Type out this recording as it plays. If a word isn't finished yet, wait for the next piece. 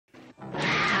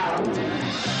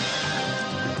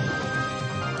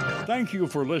Thank you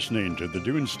for listening to the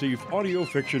Dunesteef Audio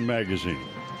Fiction Magazine.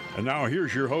 And now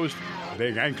here's your host,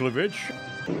 Big Anklevich.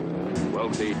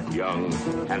 Wealthy, young,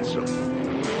 handsome.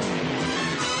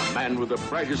 A man with the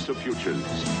brightest of futures.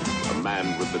 A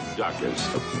man with the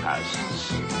darkest of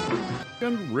pasts.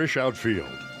 And Rish Outfield.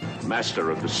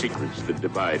 Master of the secrets that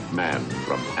divide man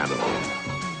from animal.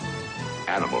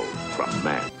 Animal from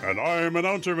man. And I'm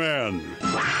Announcer Man.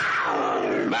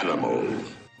 Manimal.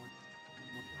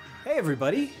 Hey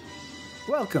everybody,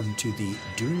 welcome to the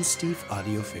Dunesteef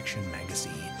Audio Fiction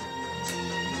Magazine.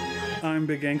 I'm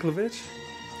Big Anklevich.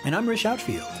 And I'm Rish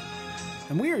Outfield.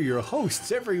 And we are your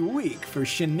hosts every week for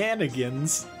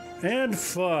shenanigans. And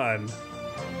fun.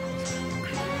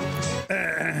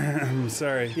 I'm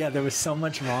sorry. Yeah, there was so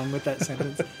much wrong with that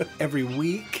sentence. Every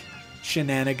week,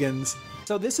 shenanigans.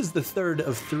 So this is the third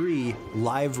of 3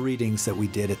 live readings that we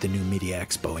did at the new Media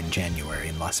Expo in January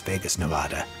in Las Vegas,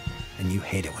 Nevada. And you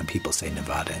hate it when people say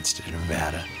Nevada instead of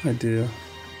Nevada. I do.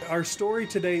 Our story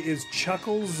today is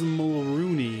Chuckles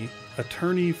Mulrooney,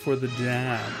 Attorney for the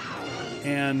Damned.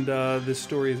 And this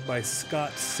story is by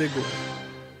Scott Sigler.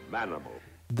 Manimal.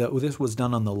 This was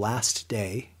done on the last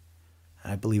day.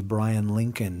 I believe Bryan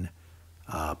Lincoln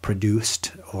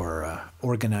produced or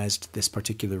organized this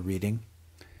particular reading.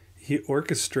 He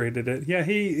orchestrated it. Yeah,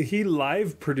 he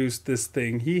live produced this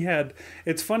thing.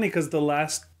 It's funny because the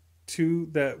last 2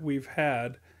 that we've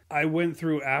had, I went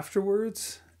through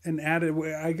afterwards and added,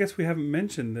 I guess we haven't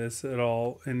mentioned this at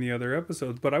all in the other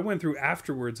episodes, but I went through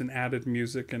afterwards and added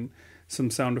music and some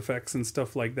sound effects and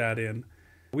stuff like that in.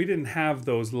 We didn't have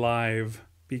those live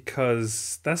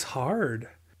because that's hard.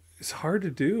 It's hard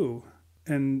to do.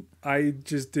 And I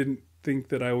just didn't think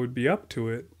that I would be up to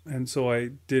it. And so I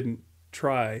didn't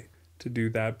try to do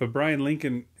that. But Bryan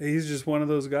Lincoln, he's just one of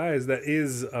those guys that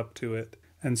is up to it.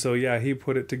 And so, yeah, he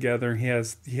put it together. He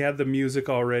had the music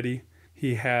already.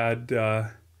 He had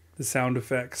the sound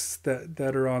effects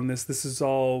that are on this. This is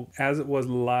all as it was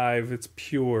live. It's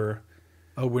pure.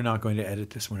 Oh, we're not going to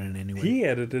edit this one in any way. He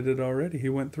edited it already. He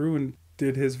went through and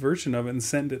did his version of it and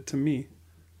sent it to me.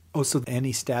 Oh, so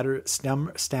any stammers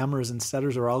and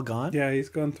stutters are all gone? Yeah, he's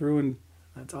gone through and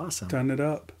that's awesome. Done it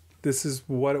up. This is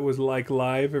what it was like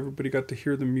live. Everybody got to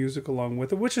hear the music along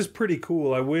with it, which is pretty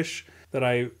cool. I wish that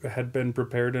I had been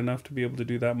prepared enough to be able to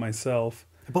do that myself.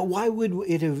 But why would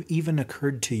it have even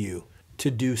occurred to you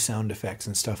to do sound effects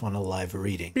and stuff on a live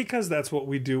reading? Because that's what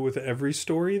we do with every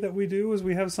story that we do, is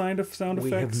we have sound effects.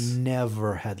 We have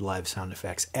never had live sound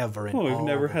effects ever in all we've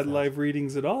never had films. live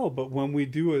readings at all, but when we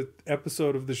do an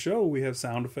episode of the show, we have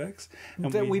sound effects.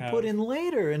 And that we put in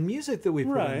later, and music that we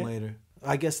put in later.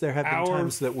 I guess there have been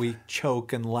times that we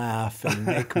choke and laugh and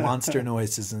make monster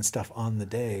noises and stuff on the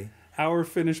day. Our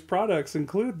finished products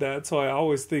include that, so I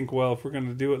always think, well, if we're going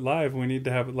to do it live, we need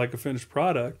to have it like a finished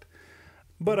product.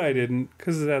 But I didn't,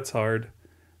 because that's hard.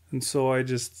 And so I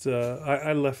just,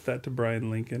 I left that to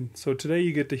Bryan Lincoln. So today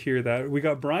you get to hear that. We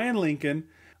got Bryan Lincoln.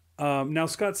 Now,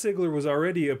 Scott Sigler was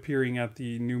already appearing at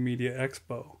the new Media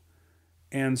Expo.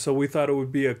 And so we thought it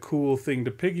would be a cool thing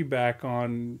to piggyback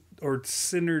on or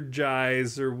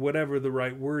synergize or whatever the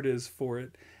right word is for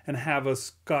it and have a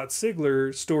Scott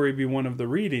Sigler story be one of the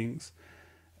readings.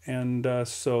 And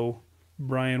so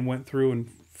Bryan went through and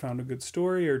found a good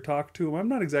story or talked to him. I'm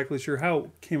not exactly sure how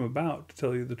it came about, to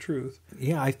tell you the truth.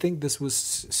 Yeah, I think this was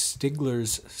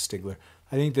Stigler.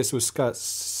 I think this was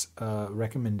Scott's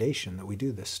recommendation that we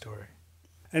do this story.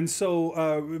 And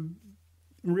so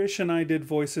Rish and I did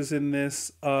voices in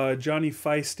this. Johnny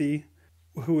Feisty,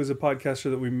 who was a podcaster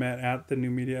that we met at the new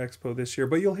Media Expo this year,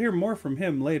 but you'll hear more from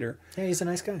him later. Yeah, he's a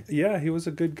nice guy. Yeah, he was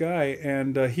a good guy,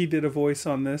 and he did a voice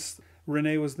on this.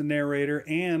 Renee was the narrator,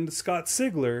 and Scott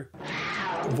Sigler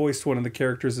voiced one of the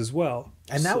characters as well.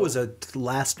 And that was a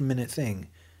last-minute thing,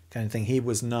 kind of thing. He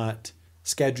was not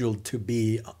scheduled to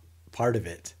be part of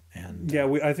it. And yeah,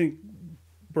 I think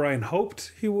Bryan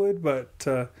hoped he would, but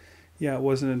yeah, it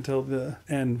wasn't until the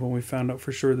end when we found out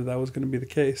for sure that was going to be the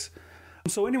case.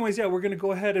 So anyways, yeah, we're going to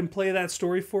go ahead and play that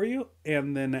story for you,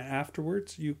 and then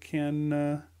afterwards you can...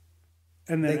 and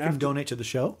then they can donate to the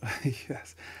show?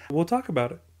 Yes. We'll talk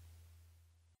about it.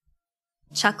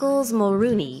 Chuckles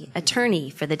Mulrooney,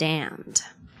 Attorney for the Damned.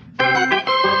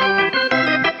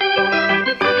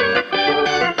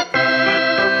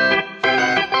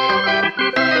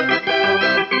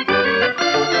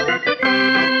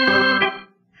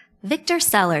 Victor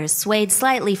Sellers swayed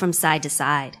slightly from side to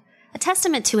side, a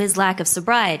testament to his lack of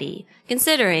sobriety,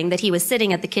 considering that he was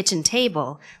sitting at the kitchen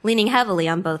table, leaning heavily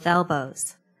on both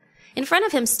elbows. In front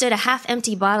of him stood a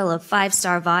half-empty bottle of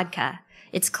 5-star vodka,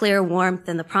 its clear warmth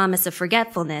and the promise of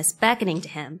forgetfulness beckoning to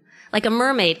him, like a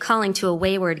mermaid calling to a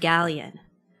wayward galleon.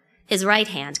 His right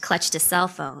hand clutched his cell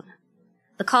phone.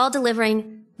 The call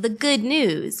delivering the good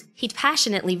news he'd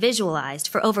passionately visualized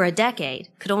for over a decade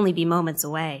could only be moments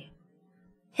away.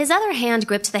 His other hand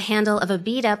gripped the handle of a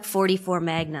beat-up .44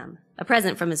 Magnum, a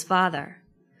present from his father.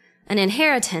 An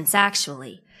inheritance,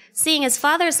 actually, seeing his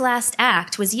father's last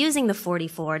act was using the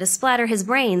 .44 to splatter his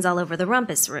brains all over the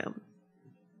rumpus room.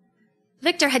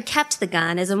 Victor had kept the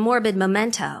gun as a morbid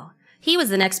memento. He was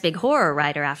the next big horror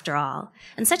writer, after all,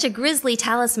 and such a grisly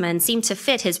talisman seemed to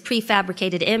fit his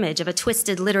prefabricated image of a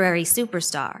twisted literary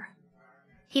superstar.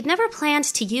 He'd never planned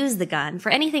to use the gun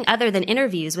for anything other than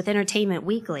interviews with Entertainment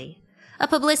Weekly, a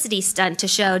publicity stunt to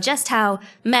show just how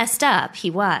messed up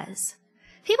he was.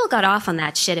 People got off on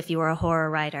that shit if you were a horror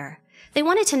writer. They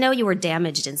wanted to know you were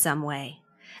damaged in some way,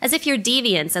 as if your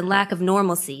deviance and lack of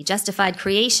normalcy justified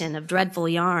creation of dreadful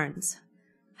yarns.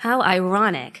 How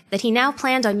ironic that he now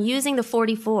planned on using the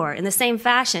 .44 in the same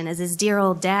fashion as his dear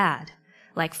old dad.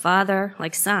 Like father,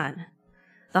 like son.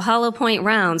 The hollow point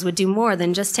rounds would do more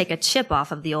than just take a chip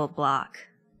off of the old block.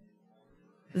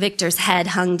 Victor's head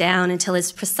hung down until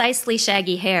his precisely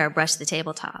shaggy hair brushed the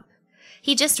tabletop.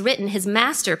 He'd just written his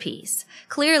masterpiece,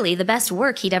 clearly the best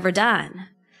work he'd ever done.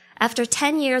 After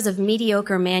 10 years of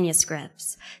mediocre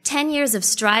manuscripts, 10 years of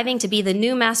striving to be the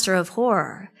new master of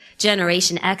horror,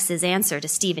 Generation X's answer to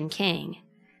Stephen King,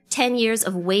 10 years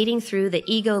of wading through the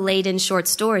ego-laden short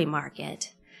story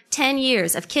market, 10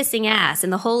 years of kissing ass in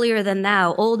the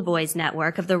holier-than-thou old boys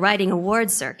network of the writing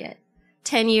awards circuit,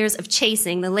 10 years of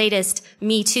chasing the latest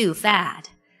Me Too fad,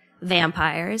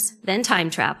 vampires, then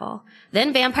time travel,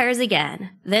 then vampires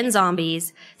again, then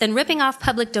zombies, then ripping off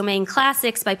public domain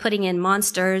classics by putting in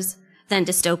monsters, then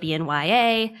dystopian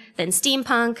YA, then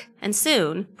steampunk, and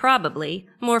soon, probably,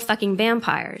 more fucking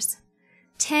vampires.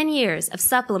 10 years of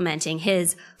supplementing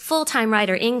his full-time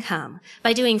writer income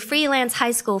by doing freelance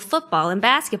high school football and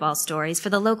basketball stories for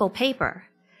the local paper.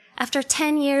 After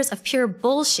 10 years of pure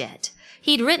bullshit,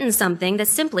 he'd written something that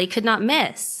simply could not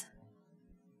miss.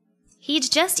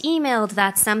 He'd just emailed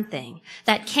that something,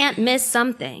 that can't miss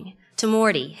something, to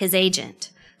Morty, his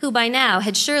agent, who by now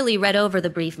had surely read over the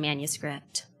brief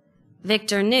manuscript.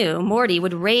 Victor knew Morty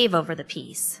would rave over the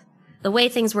piece. The way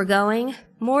things were going,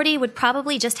 Morty would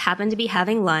probably just happen to be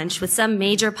having lunch with some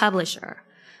major publisher.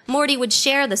 Morty would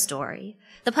share the story.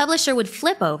 The publisher would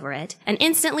flip over it and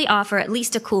instantly offer at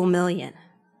least a cool $1 million.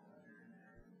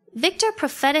 Victor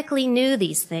prophetically knew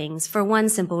these things for one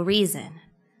simple reason.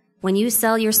 When you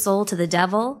sell your soul to the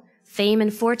devil, fame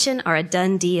and fortune are a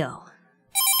done deal.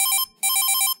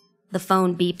 The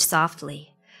phone beeped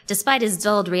softly. Despite his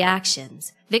dulled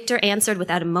reactions, Victor answered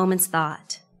without a moment's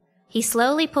thought. He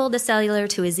slowly pulled the cellular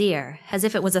to his ear, as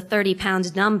if it was a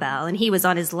 30-pound dumbbell and he was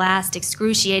on his last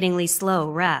excruciatingly slow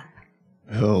rep.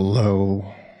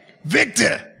 Hello?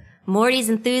 Victor! Morty's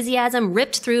enthusiasm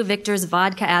ripped through Victor's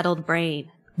vodka-addled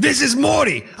brain. This is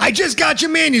Morty. I just got your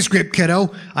manuscript,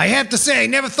 kiddo. I have to say, I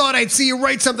never thought I'd see you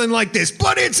write something like this,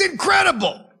 but it's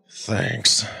incredible!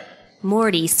 Thanks.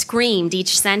 Morty screamed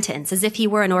each sentence as if he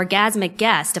were an orgasmic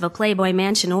guest of a Playboy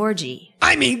Mansion orgy.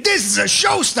 I mean, this is a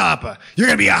showstopper. You're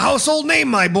gonna be a household name,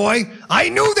 my boy. I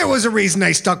knew there was a reason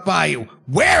I stuck by you.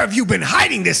 Where have you been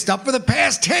hiding this stuff for the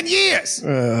past 10 years?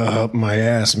 Up my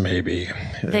ass, maybe.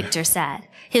 Victor said,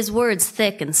 his words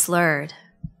thick and slurred.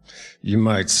 You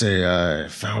might say I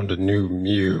found a new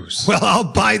muse. Well, I'll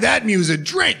buy that muse a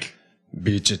drink.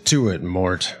 Beat you to it,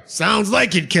 Mort. Sounds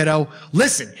like it, kiddo.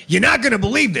 Listen, you're not gonna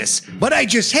believe this, but I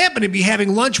just happened to be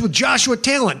having lunch with Joshua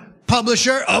Talon,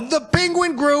 publisher of the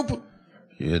Penguin Group.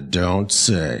 You don't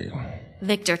say.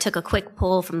 Victor took a quick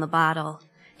pull from the bottle.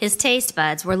 His taste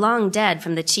buds were long dead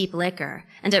from the cheap liquor,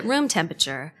 and at room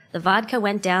temperature, the vodka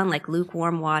went down like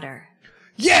lukewarm water.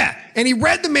 Yeah, and he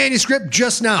read the manuscript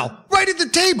just now, right at the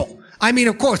table. I mean,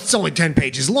 of course, it's only 10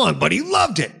 pages long, but he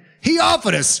loved it. He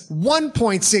offered us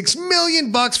 $1.6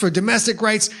 million for domestic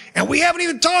rights, and we haven't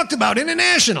even talked about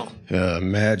international.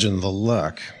 Imagine the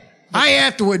luck. I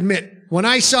have to admit, when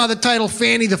I saw the title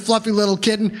Fanny the Fluffy Little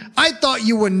Kitten, I thought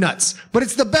you were nuts. But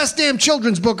it's the best damn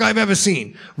children's book I've ever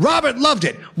seen. Robert loved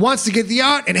it, wants to get the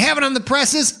art and have it on the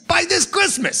presses by this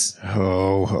Christmas.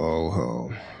 Ho, ho,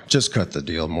 ho. Just cut the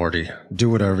deal, Morty.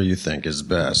 Do whatever you think is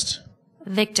best.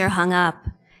 Victor hung up.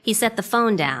 He set the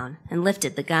phone down and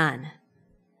lifted the gun.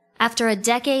 After a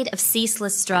decade of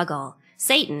ceaseless struggle,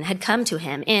 Satan had come to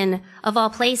him in, of all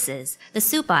places, the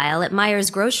soup aisle at Meyer's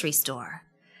grocery store.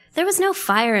 There was no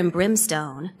fire and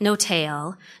brimstone, no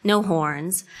tail, no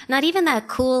horns, not even that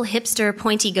cool hipster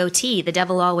pointy goatee the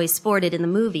devil always sported in the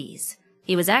movies.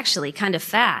 He was actually kind of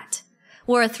fat.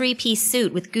 wore a three-piece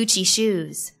suit with Gucci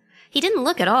shoes. He didn't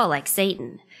look at all like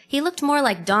Satan. He looked more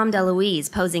like Dom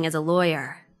DeLuise posing as a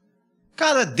lawyer.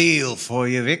 Got a deal for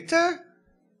you, Victor,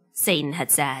 Satan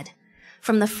had said.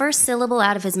 From the first syllable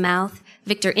out of his mouth,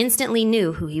 Victor instantly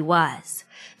knew who he was.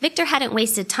 Victor hadn't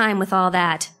wasted time with all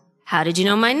that, "How did you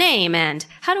know my name?" and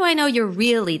 "How do I know you're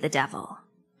really the devil?"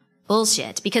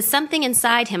 Bullshit, because something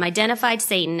inside him identified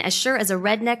Satan as sure as a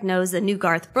redneck knows the new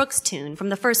Garth Brooks tune from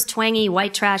the first twangy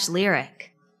white trash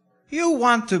lyric. You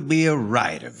want to be a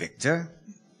writer, Victor?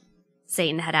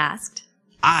 Satan had asked.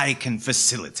 I can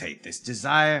facilitate this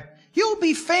desire. You'll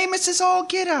be famous as all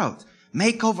get out.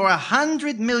 Make over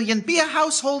 100 million, be a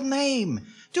household name.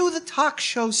 Do the talk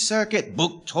show circuit,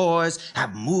 book tours,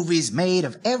 have movies made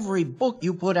of every book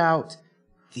you put out.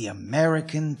 The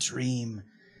American dream.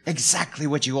 Exactly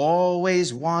what you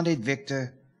always wanted,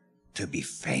 Victor. To be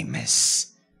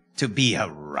famous. To be a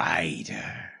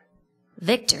writer.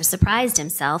 Victor surprised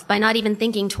himself by not even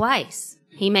thinking twice.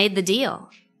 He made the deal.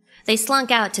 They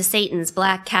slunk out to Satan's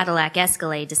black Cadillac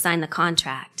Escalade to sign the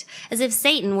contract, as if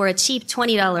Satan were a cheap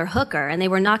 $20 hooker and they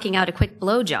were knocking out a quick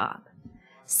blowjob.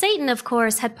 Satan, of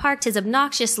course, had parked his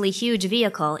obnoxiously huge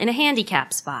vehicle in a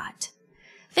handicap spot.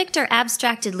 Victor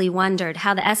abstractedly wondered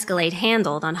how the Escalade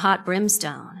handled on hot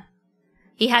brimstone.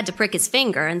 He had to prick his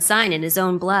finger and sign in his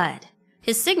own blood.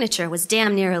 His signature was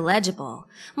damn near illegible,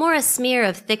 more a smear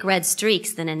of thick red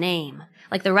streaks than a name,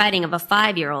 like the writing of a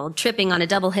 5-year-old tripping on a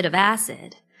double hit of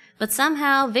acid. But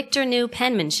somehow Victor knew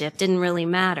penmanship didn't really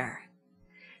matter.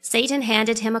 Satan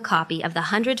handed him a copy of the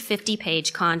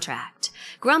 150-page contract,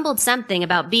 grumbled something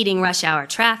about beating rush hour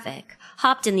traffic,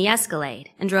 hopped in the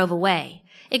Escalade, and drove away,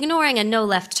 ignoring a no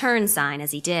left turn sign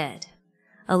as he did.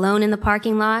 Alone in the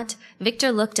parking lot,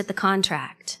 Victor looked at the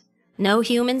contract. No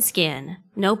human skin,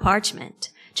 no parchment,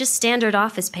 just standard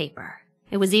office paper.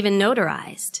 It was even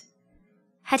notarized.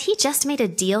 Had he just made a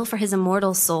deal for his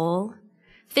immortal soul?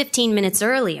 15 minutes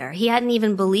earlier, he hadn't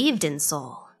even believed in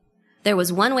soul. There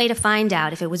was one way to find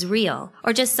out if it was real,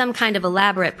 or just some kind of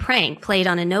elaborate prank played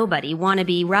on a nobody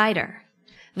wannabe writer.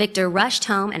 Victor rushed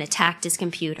home and attacked his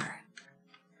computer.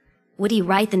 Would he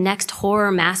write the next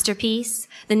horror masterpiece?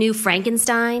 The new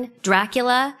Frankenstein?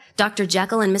 Dracula? Dr.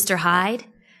 Jekyll and Mr. Hyde?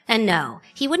 And no,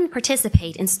 he wouldn't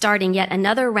participate in starting yet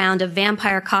another round of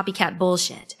vampire copycat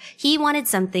bullshit. He wanted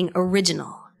something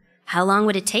original. How long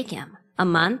would it take him? A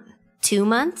month? 2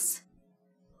 months?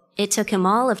 It took him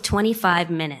all of 25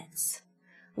 minutes.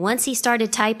 Once he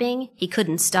started typing, he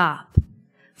couldn't stop.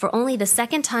 For only the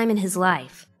second time in his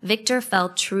life, Victor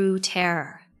felt true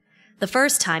terror. The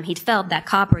first time he'd felt that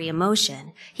coppery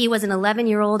emotion, he was an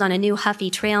 11-year-old on a new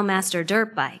Huffy Trailmaster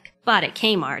dirt bike, bought at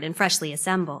Kmart and freshly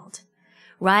assembled.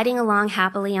 Riding along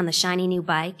happily on the shiny new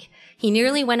bike, he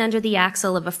nearly went under the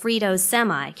axle of a Fritos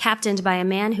semi captained by a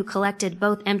man who collected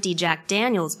both empty Jack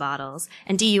Daniels bottles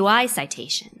and DUI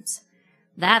citations.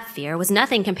 That fear was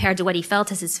nothing compared to what he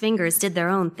felt as his fingers did their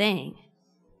own thing.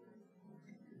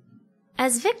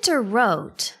 As Victor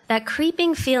wrote, that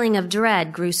creeping feeling of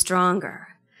dread grew stronger.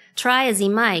 Try as he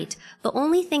might, the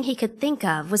only thing he could think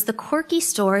of was the quirky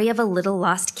story of a little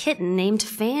lost kitten named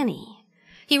Fanny.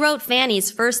 He wrote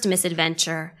Fanny's first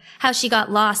misadventure, how she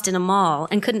got lost in a mall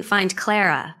and couldn't find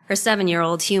Clara, her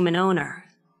 7-year-old human owner.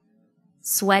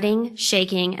 Sweating,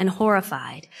 shaking, and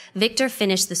horrified, Victor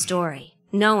finished the story,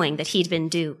 knowing that he'd been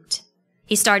duped.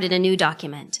 He started a new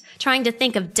document, trying to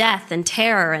think of death and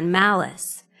terror and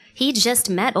malice. He'd just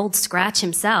met Old Scratch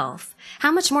himself.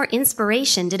 How much more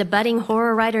inspiration did a budding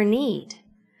horror writer need?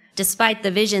 Despite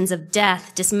the visions of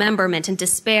death, dismemberment, and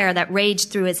despair that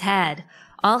raged through his head,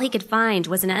 all he could find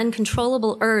was an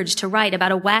uncontrollable urge to write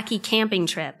about a wacky camping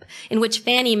trip in which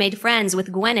Fanny made friends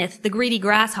with Gwyneth, the greedy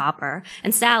grasshopper,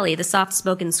 and Sally, the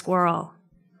soft-spoken squirrel.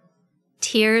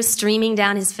 Tears streaming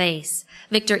down his face,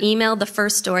 Victor emailed the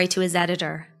first story to his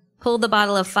editor, pulled the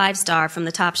bottle of 5-Star from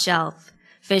the top shelf,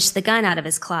 fished the gun out of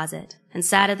his closet, and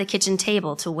sat at the kitchen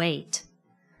table to wait.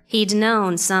 He'd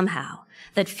known somehow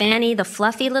that Fanny, the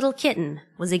fluffy little kitten,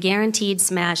 was a guaranteed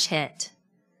smash hit.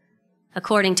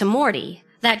 According to Morty,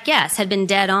 that guess had been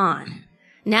dead on.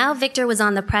 Now Victor was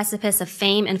on the precipice of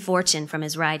fame and fortune from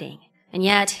his writing, and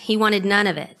yet he wanted none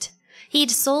of it.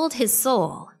 He'd sold his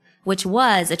soul, which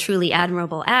was a truly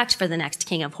admirable act for the next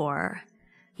king of horror,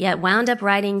 yet wound up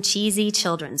writing cheesy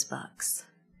children's books.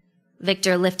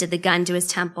 Victor lifted the gun to his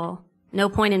temple. No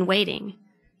point in waiting.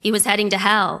 He was heading to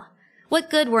hell. What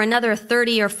good were another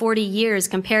 30 or 40 years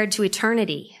compared to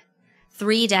eternity?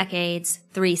 3 decades,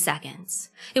 3 seconds.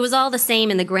 It was all the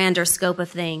same in the grander scope of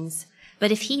things.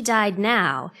 But if he died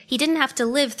now, he didn't have to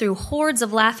live through hordes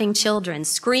of laughing children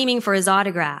screaming for his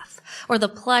autograph, or the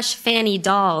plush Fanny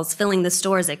dolls filling the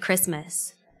stores at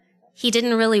Christmas. He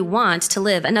didn't really want to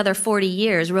live another 40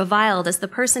 years reviled as the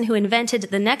person who invented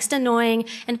the next annoying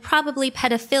and probably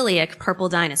pedophilic purple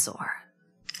dinosaur.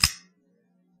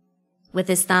 With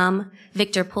his thumb,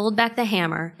 Victor pulled back the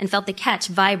hammer and felt the catch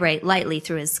vibrate lightly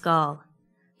through his skull.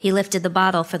 He lifted the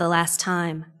bottle for the last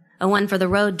time, a one for the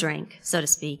road drink, so to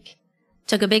speak,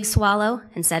 took a big swallow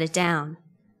and set it down.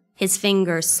 His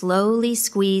finger slowly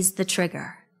squeezed the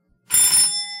trigger.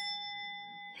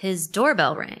 His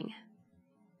doorbell rang.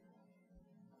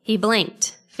 He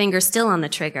blinked, finger still on the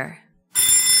trigger.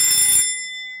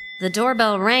 The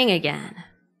doorbell rang again.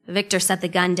 Victor set the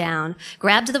gun down,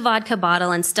 grabbed the vodka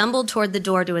bottle, and stumbled toward the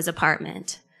door to his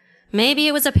apartment. Maybe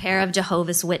it was a pair of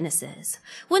Jehovah's Witnesses.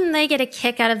 Wouldn't they get a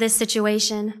kick out of this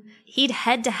situation? He'd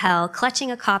head to hell clutching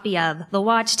a copy of The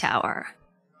Watchtower.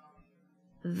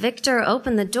 Victor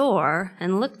opened the door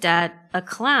and looked at a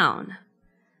clown.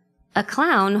 A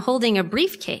clown holding a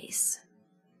briefcase.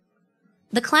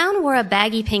 The clown wore a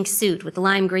baggy pink suit with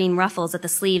lime green ruffles at the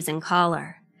sleeves and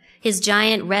collar. His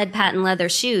giant red patent leather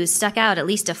shoes stuck out at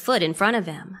least a foot in front of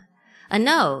him. A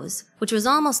nose, which was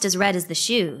almost as red as the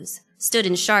shoes, stood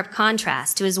in sharp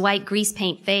contrast to his white grease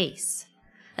paint face.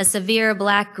 A severe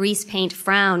black grease paint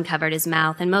frown covered his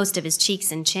mouth and most of his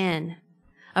cheeks and chin.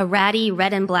 A ratty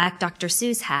red and black Dr.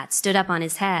 Seuss hat stood up on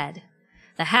his head.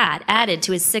 The hat added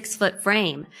to his 6-foot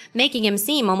frame, making him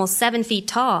seem almost 7 feet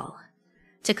tall.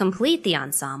 To complete the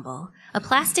ensemble, a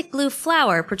plastic blue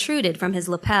flower protruded from his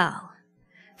lapel.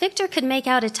 Victor could make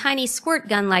out a tiny squirt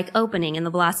gun-like opening in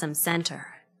the blossom's center.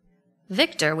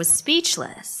 Victor was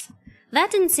speechless.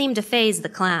 That didn't seem to faze the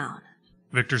clown.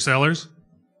 Victor Sellers?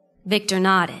 Victor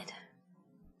nodded.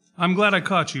 I'm glad I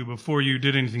caught you before you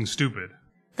did anything stupid.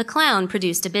 The clown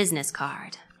produced a business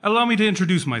card. Allow me to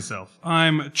introduce myself.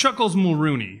 I'm Chuckles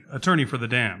Mulrooney, attorney for the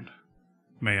damned.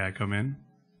 May I come in?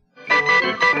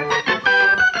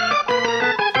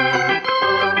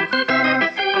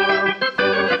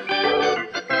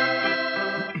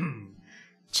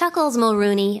 Chuckles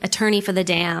Mulrooney, attorney for the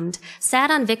damned,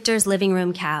 sat on Victor's living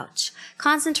room couch,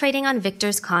 concentrating on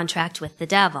Victor's contract with the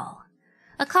devil.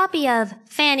 A copy of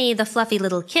Fanny the Fluffy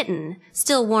Little Kitten,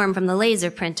 still warm from the laser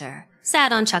printer,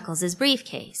 sat on Chuckles'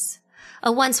 briefcase.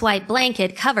 A once white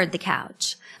blanket covered the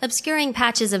couch, obscuring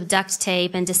patches of duct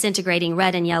tape and disintegrating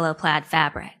red and yellow plaid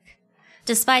fabric.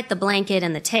 Despite the blanket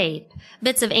and the tape,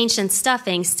 bits of ancient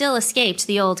stuffing still escaped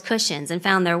the old cushions and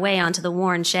found their way onto the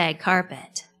worn shag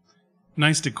carpet.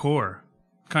 Nice decor.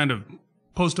 Kind of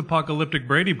post-apocalyptic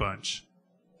Brady Bunch.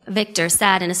 Victor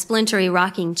sat in a splintery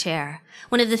rocking chair,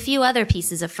 one of the few other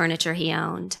pieces of furniture he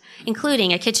owned,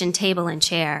 including a kitchen table and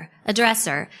chair, a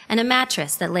dresser, and a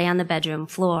mattress that lay on the bedroom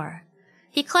floor.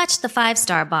 He clutched the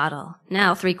 5-star bottle,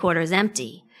 now 3/4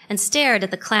 empty, and stared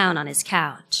at the clown on his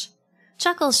couch.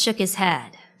 Chuckles shook his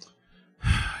head.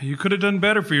 You could have done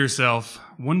better for yourself.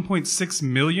 $1.6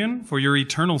 million for your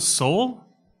eternal soul?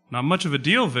 Not much of a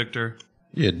deal, Victor.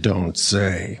 You don't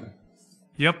say.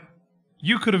 Yep.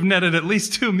 You could have netted at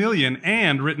least $2 million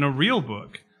and written a real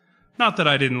book. Not that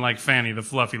I didn't like Fanny the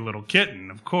Fluffy Little Kitten,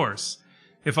 of course.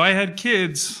 If I had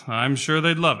kids, I'm sure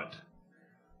they'd love it.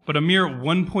 But a mere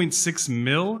 1.6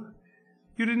 mil?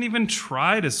 You didn't even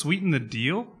try to sweeten the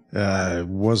deal? I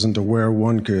wasn't aware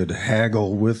one could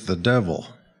haggle with the devil.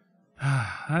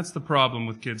 That's the problem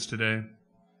with kids today.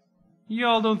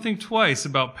 Y'all don't think twice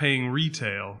about paying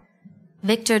retail.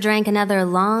 Victor drank another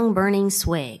long, burning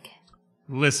swig.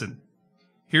 Listen,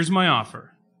 here's my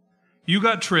offer. You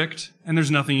got tricked, and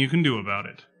there's nothing you can do about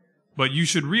it. But you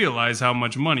should realize how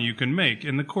much money you can make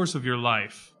in the course of your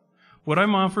life. What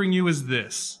I'm offering you is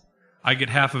this. I get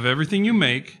half of everything you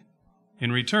make.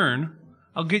 In return,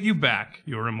 I'll get you back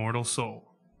your immortal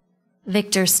soul.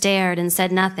 Victor stared and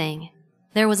said nothing.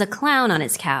 There was a clown on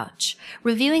his couch,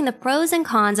 reviewing the pros and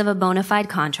cons of a bona fide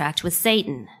contract with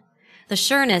Satan. The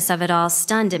sureness of it all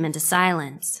stunned him into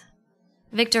silence.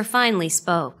 Victor finally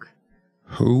spoke.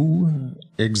 Who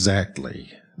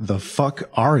exactly the fuck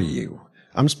are you?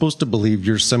 I'm supposed to believe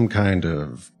you're some kind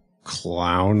of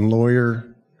clown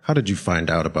lawyer? How did you find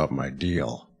out about my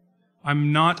deal?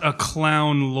 I'm not a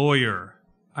clown lawyer.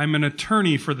 I'm an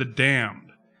attorney for the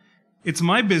damned. It's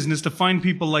my business to find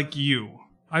people like you.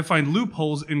 I find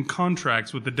loopholes in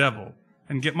contracts with the devil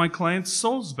and get my clients'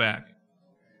 souls back.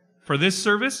 For this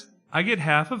service, I get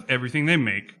half of everything they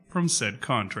make from said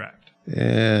contract.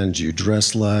 And you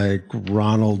dress like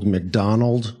Ronald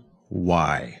McDonald?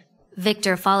 Why?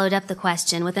 Victor followed up the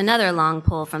question with another long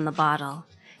pull from the bottle.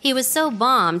 He was so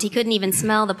bombed he couldn't even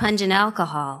smell the pungent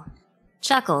alcohol.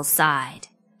 Chuckles sighed.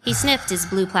 He sniffed his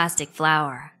blue plastic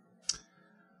flower.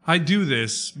 I do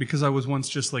this because I was once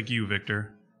just like you,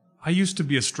 Victor. I used to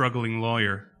be a struggling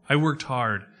lawyer. I worked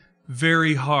hard,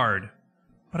 very hard.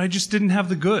 But I just didn't have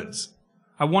the goods.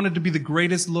 I wanted to be the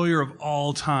greatest lawyer of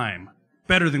all time.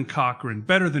 Better than Cochran,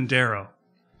 better than Darrow,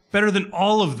 better than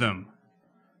all of them.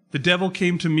 The devil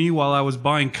came to me while I was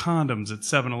buying condoms at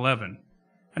 7-Eleven,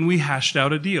 and we hashed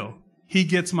out a deal. He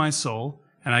gets my soul,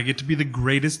 and I get to be the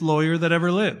greatest lawyer that ever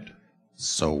lived.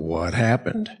 So what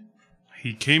happened?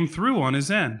 He came through on his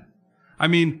end. I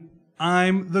mean,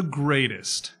 I'm the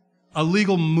greatest. A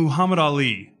legal Muhammad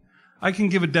Ali. I can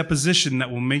give a deposition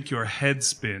that will make your head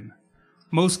spin.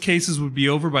 Most cases would be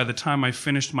over by the time I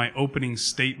finished my opening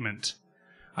statement.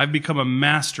 I've become a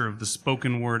master of the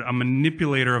spoken word, a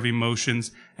manipulator of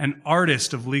emotions, an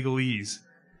artist of legalese.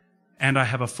 And I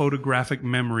have a photographic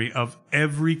memory of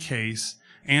every case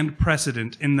and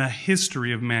precedent in the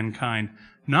history of mankind.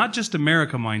 Not just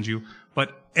America, mind you,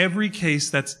 but every case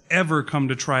that's ever come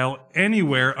to trial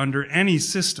anywhere under any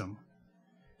system.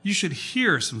 You should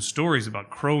hear some stories about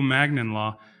Cro-Magnon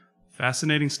law.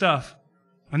 Fascinating stuff.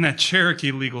 And that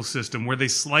Cherokee legal system where they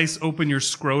slice open your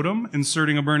scrotum,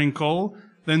 inserting a burning coal,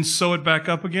 then sew it back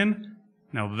up again.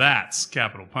 Now that's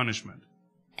capital punishment.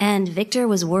 And Victor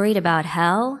was worried about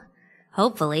hell?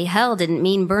 Hopefully hell didn't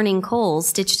mean burning coals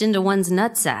stitched into one's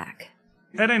nutsack.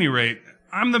 At any rate,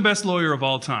 I'm the best lawyer of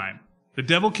all time. The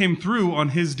devil came through on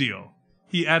his deal.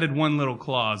 He added one little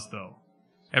clause, though.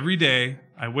 Every day,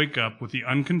 I wake up with the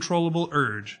uncontrollable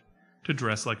urge to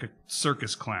dress like a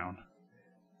circus clown.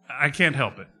 I can't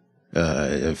help it.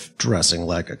 If dressing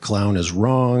like a clown is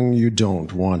wrong, you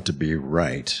don't want to be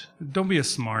right. Don't be a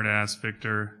smartass,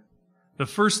 Victor. The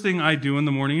first thing I do in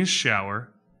the morning is shower.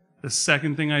 The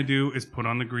second thing I do is put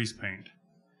on the grease paint.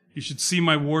 You should see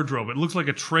my wardrobe. It looks like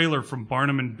a trailer from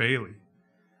Barnum and Bailey.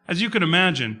 As you can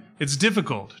imagine, it's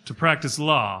difficult to practice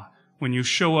law when you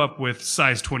show up with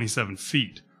size 27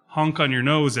 feet, honk on your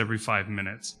nose every 5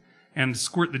 minutes, and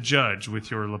squirt the judge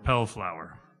with your lapel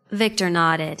flower. Victor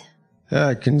nodded.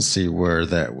 I can see where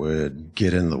that would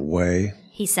get in the way,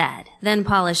 He said, then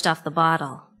polished off the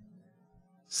bottle.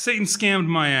 Satan scammed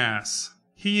my ass.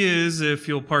 He is, if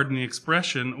you'll pardon the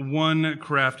expression, one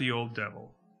crafty old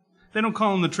devil. They don't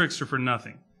call him the trickster for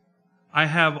nothing. I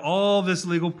have all this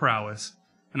legal prowess,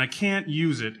 and I can't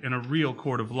use it in a real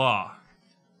court of law.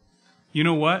 You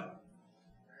know what?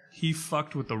 He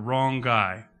fucked with the wrong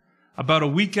guy. About a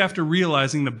week after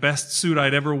realizing the best suit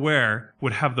I'd ever wear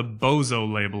would have the bozo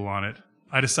label on it,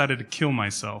 I decided to kill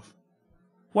myself.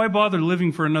 Why bother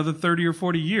living for another 30 or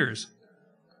 40 years?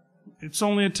 It's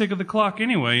only a tick of the clock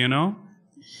anyway, you know?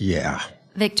 Yeah.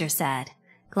 Victor said,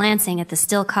 glancing at the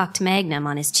still-cocked Magnum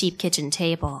on his cheap kitchen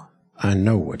table. I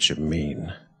know what you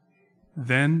mean.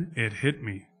 Then it hit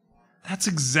me. That's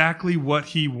exactly what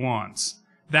he wants.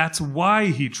 That's why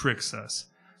he tricks us,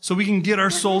 so we can get our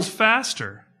souls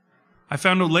faster. I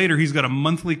found out later he's got a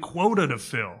monthly quota to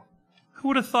fill. Who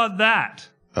would have thought that?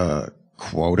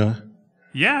 Quota?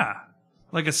 Yeah,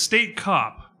 like a state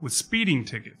cop with speeding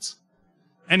tickets.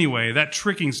 Anyway, that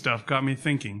tricking stuff got me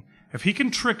thinking. If he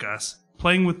can trick us,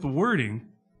 playing with the wording,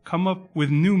 come up with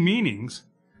new meanings,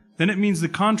 then it means the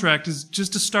contract is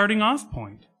just a starting off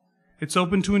point. It's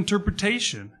open to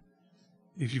interpretation.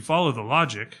 If you follow the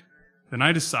logic, then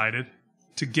I decided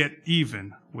to get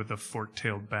even with the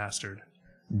fork-tailed bastard.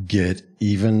 Get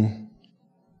even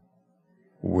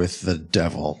with the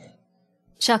devil.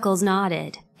 Chuckles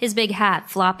nodded, his big hat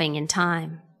flopping in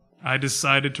time. I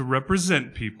decided to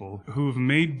represent people who have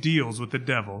made deals with the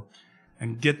devil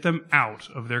and get them out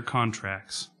of their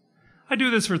contracts. I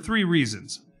do this for 3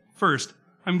 reasons. First,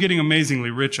 I'm getting amazingly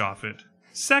rich off it.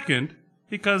 Second,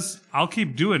 because I'll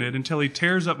keep doing it until he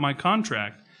tears up my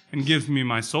contract and gives me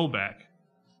my soul back.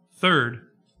 Third,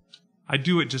 I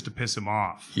do it just to piss him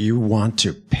off. You want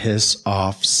to piss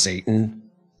off Satan?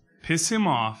 Piss him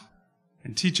off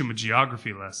and teach him a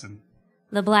geography lesson.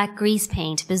 The black grease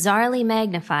paint bizarrely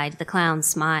magnified the clown's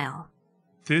smile.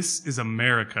 This is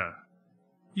America.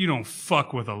 You don't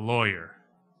fuck with a lawyer.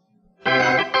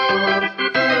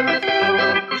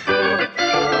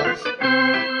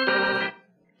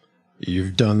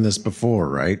 You've done this before,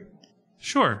 right?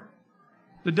 Sure.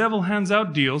 The devil hands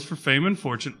out deals for fame and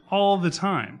fortune all the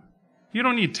time. You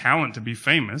don't need talent to be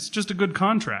famous, just a good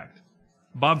contract.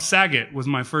 Bob Saget was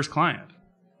my first client.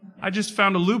 I just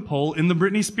found a loophole in the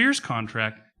Britney Spears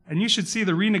contract, and you should see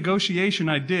the renegotiation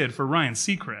I did for Ryan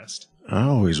Seacrest. I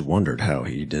always wondered how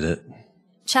he did it.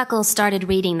 Chuckles started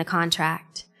reading the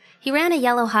contract. He ran a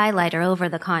yellow highlighter over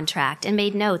the contract and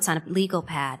made notes on a legal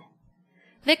pad.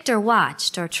 Victor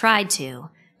watched, or tried to,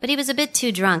 but he was a bit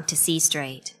too drunk to see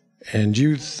straight. And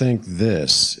you think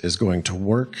this is going to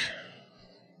work?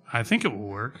 I think it will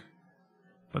work.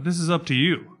 But this is up to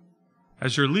you.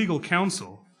 As your legal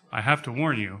counsel, I have to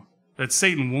warn you, that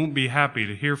Satan won't be happy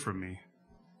to hear from me.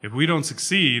 If we don't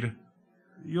succeed,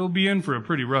 you'll be in for a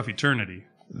pretty rough eternity.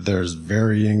 There's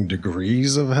varying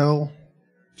degrees of hell?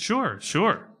 Sure.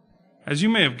 As you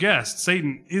may have guessed,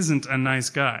 Satan isn't a nice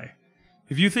guy.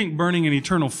 If you think burning in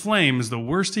eternal flame is the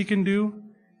worst he can do,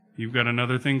 you've got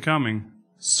another thing coming.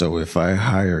 So if I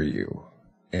hire you,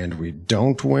 and we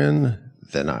don't win,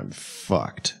 then I'm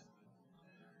fucked.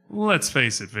 Let's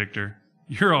face it, Victor.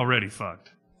 You're already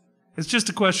fucked. It's just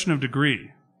a question of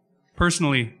degree.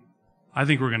 Personally, I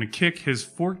think we're going to kick his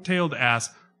fork-tailed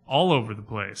ass all over the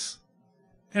place.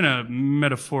 In a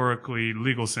metaphorically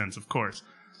legal sense, of course.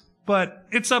 But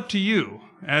it's up to you.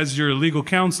 As your legal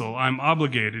counsel, I'm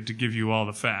obligated to give you all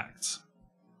the facts.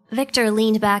 Victor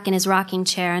leaned back in his rocking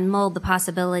chair and mulled the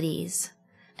possibilities.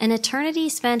 An eternity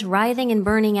spent writhing in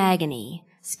burning agony,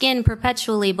 skin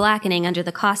perpetually blackening under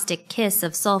the caustic kiss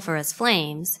of sulphurous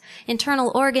flames,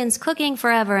 internal organs cooking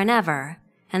forever and ever,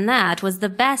 and that was the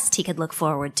best he could look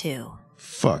forward to.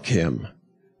 Fuck him.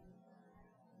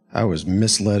 I was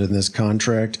misled in this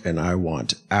contract, and I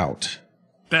want out.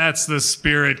 That's the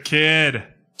spirit, kid.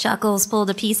 Chuckles pulled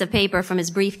a piece of paper from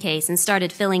his briefcase and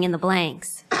started filling in the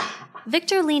blanks.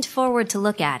 Victor leaned forward to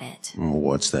look at it.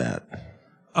 What's that?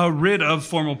 A writ of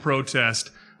formal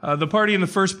protest. The party in the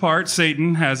first part,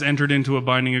 Satan, has entered into a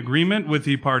binding agreement with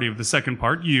the party of the second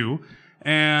part, you,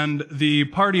 and the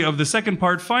party of the second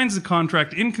part finds the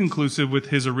contract inconclusive with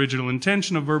his original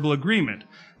intention of verbal agreement.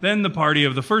 Then the party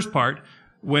of the first part,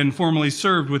 when formally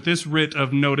served with this writ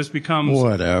of notice, becomes...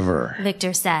 Whatever,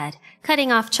 Victor said,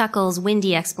 cutting off Chuckles'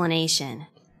 windy explanation.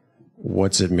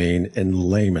 What's it mean in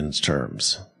layman's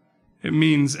terms? It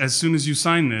means as soon as you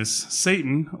sign this,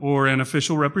 Satan, or an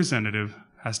official representative,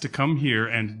 has to come here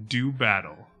and do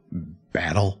battle.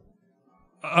 Battle?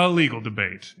 A legal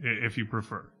debate, if you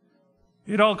prefer.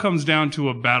 It all comes down to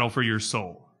a battle for your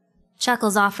soul.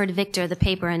 Chuckles offered Victor the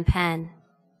paper and pen.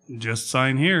 Just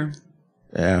sign here.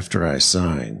 After I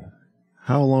sign,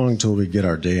 how long till we get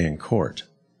our day in court?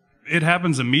 It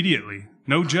happens immediately.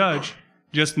 No judge.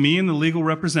 Just me and the legal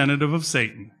representative of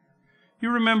Satan.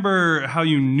 You remember how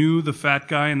you knew the fat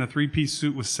guy in the three-piece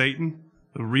suit was Satan?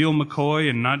 The real McCoy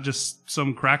and not just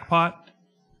some crackpot?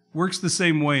 Works the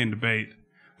same way in debate.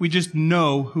 We just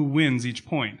know who wins each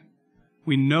point.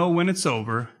 We know when it's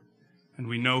over, and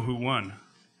we know who won.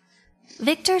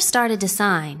 Victor started to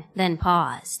sign, then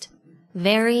paused.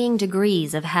 Varying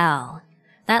degrees of hell.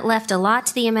 That left a lot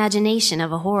to the imagination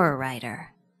of a horror writer.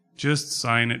 Just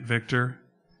sign it, Victor.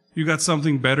 You got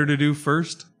something better to do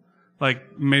first?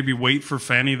 Like maybe wait for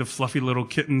Fanny the fluffy little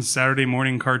kitten's Saturday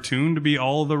morning cartoon to be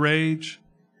all the rage?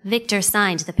 Victor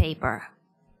signed the paper.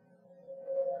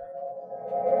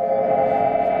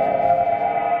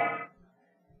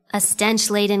 A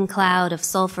stench-laden cloud of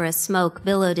sulphurous smoke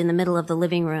billowed in the middle of the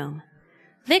living room.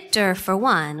 Victor, for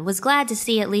one, was glad to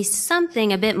see at least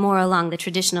something a bit more along the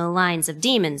traditional lines of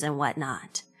demons and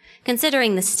whatnot.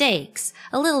 Considering the stakes,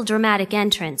 a little dramatic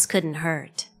entrance couldn't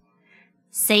hurt.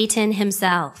 Satan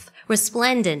himself,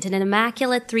 resplendent in an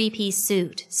immaculate three-piece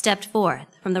suit, stepped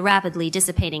forth from the rapidly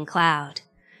dissipating cloud.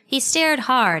 He stared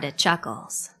hard at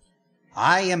Chuckles.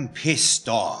 I am pissed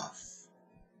off.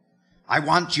 I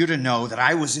want you to know that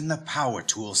I was in the power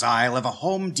tools aisle of a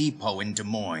Home Depot in Des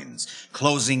Moines,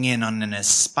 closing in on an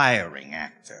aspiring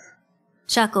actor.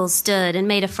 Chuckles stood and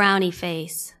made a frowny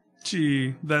face.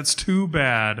 Gee, that's too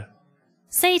bad.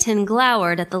 Satan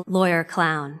glowered at the lawyer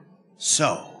clown.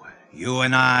 So, you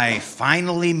and I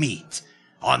finally meet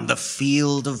on the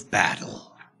field of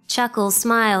battle. Chuckles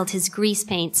smiled his grease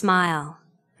paint smile.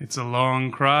 It's a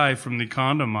long cry from the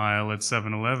condom aisle at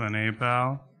 7-Eleven, eh,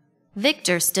 pal?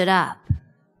 Victor stood up.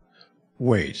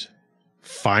 Wait,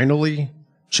 finally?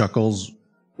 Chuckles,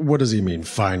 what does he mean,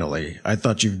 finally? I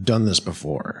thought you've done this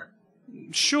before.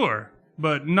 Sure,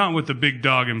 but not with the big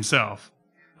dog himself.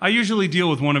 I usually deal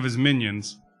with one of his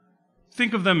minions.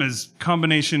 Think of them as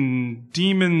combination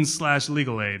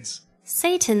demons/legal aids.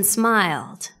 Satan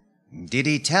smiled. Did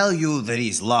he tell you that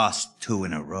he's lost 2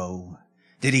 in a row?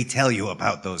 Did he tell you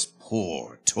about those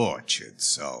poor, tortured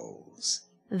souls?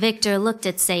 Victor looked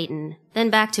at Satan, then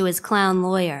back to his clown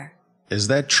lawyer. Is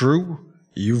that true?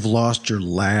 You've lost your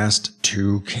last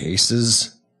 2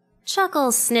 cases?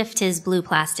 Chuckles sniffed his blue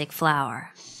plastic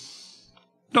flower.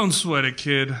 Don't sweat it,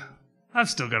 kid. I've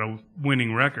still got a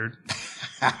winning record.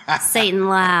 Satan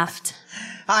laughed.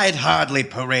 I'd hardly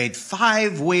parade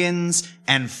 5 wins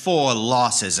and 4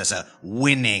 losses as a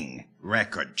winning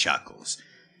record, Chuckles.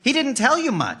 He didn't tell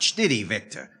you much, did he,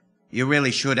 Victor? You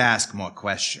really should ask more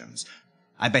questions.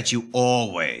 I bet you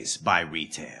always buy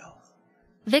retail.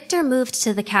 Victor moved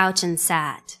to the couch and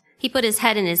sat. He put his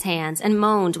head in his hands and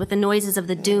moaned with the noises of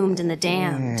the doomed and the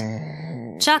damned.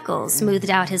 Chuckles smoothed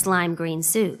out his lime green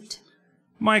suit.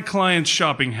 My client's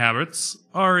shopping habits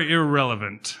are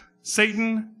irrelevant.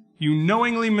 Satan, you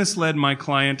knowingly misled my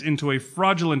client into a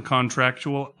fraudulent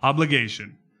contractual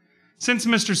obligation. Since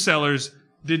Mr. Sellers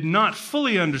did not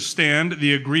fully understand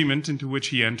the agreement into which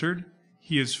he entered,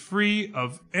 he is free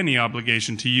of any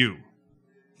obligation to you.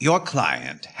 Your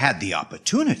client had the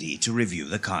opportunity to review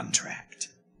the contract.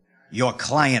 Your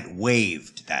client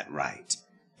waived that right.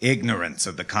 Ignorance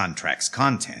of the contract's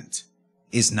content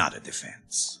is not a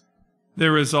defense.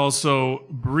 There is also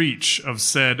breach of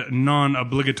said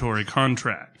non-obligatory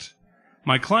contract.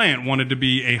 My client wanted to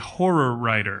be a horror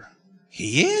writer.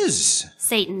 He is,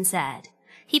 Satan said.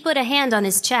 He put a hand on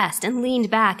his chest and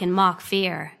leaned back in mock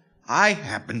fear. I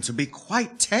happen to be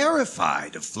quite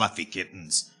terrified of fluffy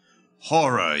kittens.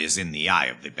 Horror is in the eye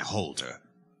of the beholder.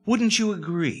 Wouldn't you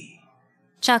agree?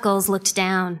 Chuckles looked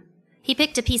down. He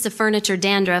picked a piece of furniture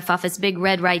dandruff off his big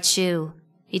red right shoe.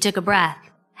 He took a breath,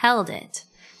 held it,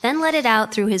 then let it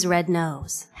out through his red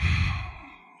nose.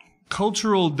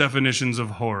 Cultural definitions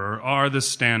of horror are the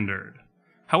standard.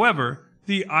 However,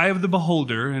 the eye of the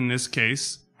beholder, in this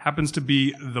case, happens to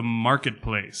be the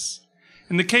marketplace.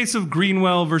 In the case of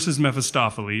Greenwell versus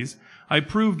Mephistopheles, I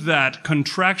proved that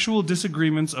contractual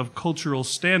disagreements of cultural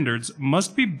standards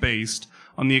must be based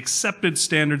on the accepted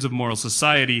standards of moral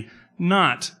society,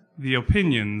 not the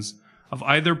opinions of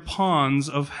either pawns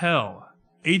of hell,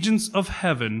 agents of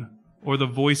heaven, or the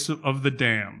voice of the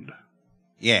damned.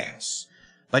 Yes,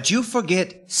 but you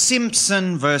forget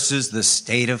Simpson versus the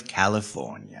state of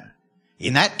California.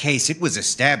 In that case, it was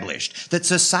established that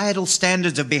societal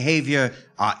standards of behavior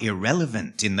are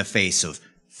irrelevant in the face of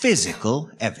physical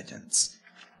evidence.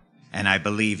 And I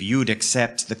believe you'd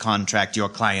accept the contract your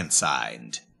client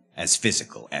signed as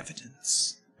physical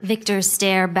evidence. Victor's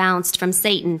stare bounced from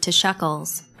Satan to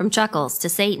Chuckles, from Chuckles to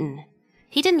Satan.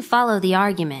 He didn't follow the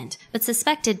argument, but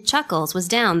suspected Chuckles was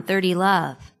down 30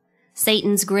 love.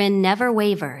 Satan's grin never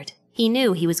wavered. He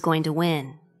knew he was going to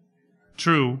win.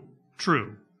 True.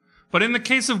 But in the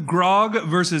case of Grog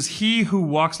versus He Who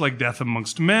Walks Like Death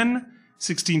Amongst Men,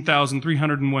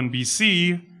 16,301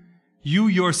 BC, you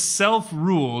yourself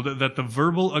ruled that the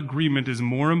verbal agreement is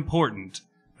more important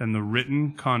than the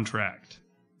written contract.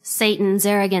 Satan's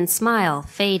arrogant smile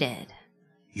faded.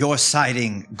 You're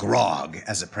citing Grog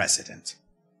as a precedent.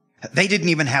 They didn't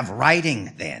even have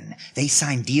writing then. They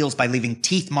signed deals by leaving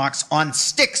teeth marks on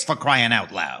sticks, for crying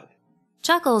out loud.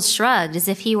 Chuckles shrugged as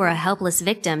if he were a helpless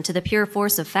victim to the pure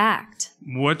force of fact.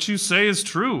 What you say is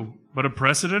true, but a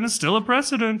precedent is still a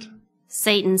precedent.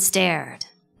 Satan stared,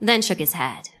 then shook his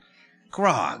head.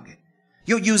 Grog.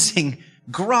 You're using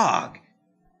Grog.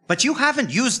 But you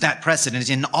haven't used that precedent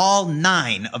in all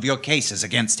 9 of your cases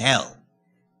against hell.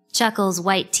 Chuckles'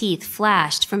 white teeth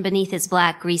flashed from beneath his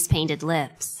black grease-painted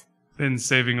lips. Been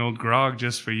saving old Grog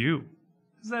just for you.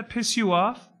 Does that piss you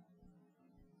off?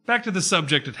 Back to the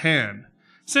subject at hand.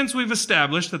 Since we've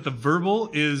established that the verbal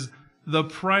is the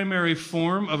primary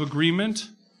form of agreement,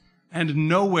 and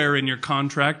nowhere in your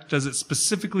contract does it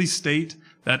specifically state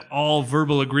that all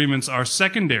verbal agreements are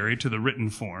secondary to the written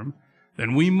form,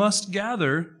 then we must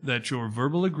gather that your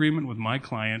verbal agreement with my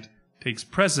client takes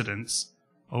precedence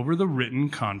over the written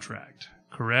contract,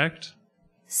 correct?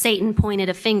 Satan pointed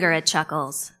a finger at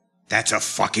Chuckles. That's a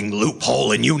fucking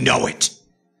loophole and you know it.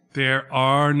 There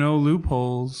are no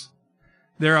loopholes.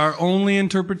 There are only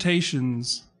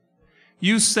interpretations.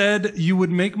 You said you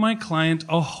would make my client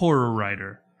a horror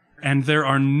writer, and there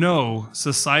are no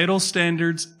societal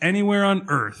standards anywhere on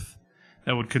earth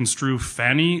that would construe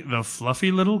Fanny the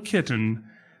fluffy little kitten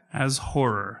as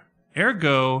horror.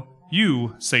 Ergo,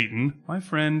 you, Satan, my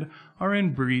friend, are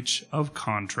in breach of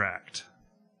contract.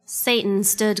 Satan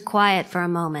stood quiet for a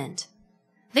moment.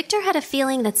 Victor had a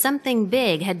feeling that something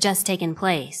big had just taken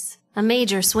place, a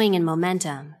major swing in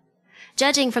momentum.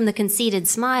 Judging from the conceited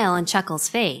smile on Chuckles'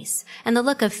 face and the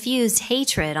look of fused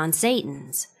hatred on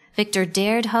Satan's, Victor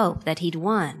dared hope that he'd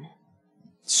won.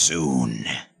 Soon,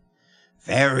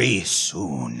 very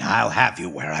soon, I'll have you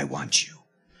where I want you.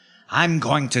 I'm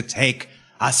going to take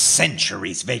a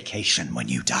century's vacation when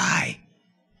you die.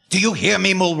 Do you hear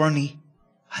me, Mulrooney?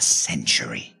 A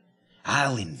century.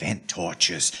 I'll invent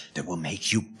tortures that will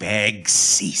make you beg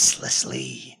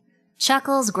ceaselessly.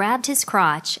 Chuckles grabbed his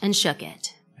crotch and shook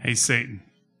it. Hey, Satan,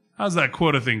 how's that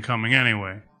quota thing coming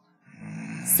anyway?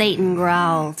 Satan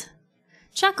growled.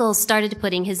 Chuckles started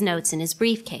putting his notes in his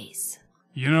briefcase.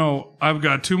 You know, I've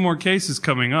got 2 more cases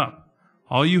coming up.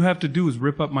 All you have to do is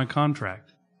rip up my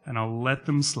contract, and I'll let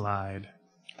them slide.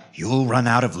 You'll run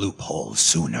out of loopholes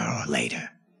sooner or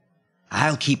later.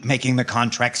 I'll keep making the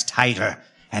contracts tighter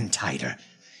and tighter,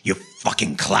 you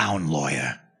fucking clown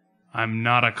lawyer. I'm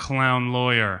not a clown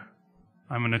lawyer.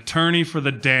 I'm an attorney for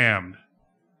the damned.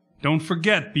 Don't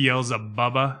forget,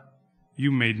 Beelzebubba,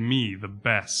 you made me the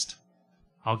best.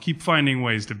 I'll keep finding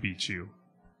ways to beat you.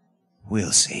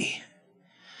 We'll see.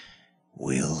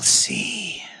 We'll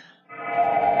see.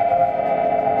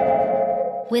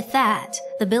 With that,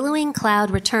 the billowing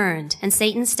cloud returned and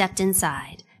Satan stepped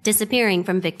inside, disappearing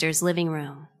from Victor's living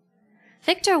room.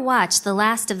 Victor watched the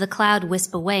last of the cloud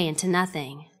wisp away into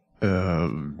nothing.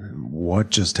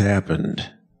 What just happened?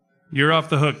 You're off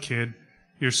the hook, kid.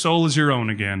 Your soul is your own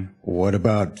again. What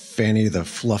about Fanny the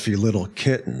fluffy little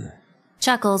kitten?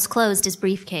 Chuckles closed his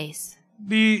briefcase.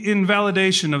 The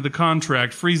invalidation of the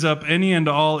contract frees up any and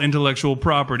all intellectual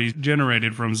property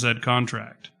generated from said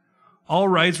contract. All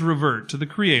rights revert to the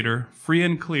creator, free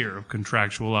and clear of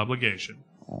contractual obligation.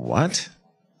 What?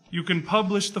 You can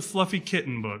publish the Fluffy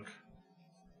Kitten book,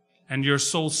 and your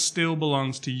soul still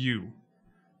belongs to you.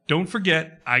 Don't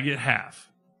forget, I get half.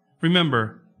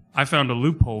 Remember, I found a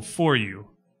loophole for you.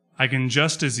 I can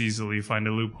just as easily find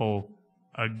a loophole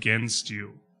against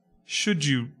you, should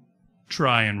you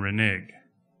try and renege.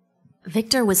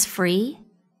 Victor was free?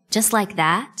 Just like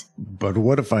that? But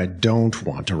what if I don't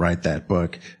want to write that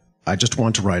book? I just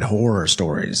want to write horror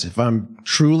stories. If I'm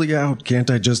truly out,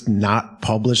 can't I just not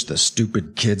publish the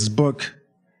stupid kids book?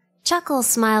 Chuckles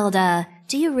smiled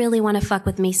do you really want to fuck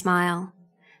with me smile?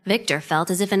 Victor felt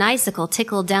as if an icicle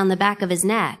tickled down the back of his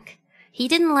neck. He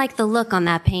didn't like the look on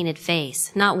that painted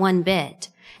face, not one bit,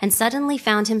 and suddenly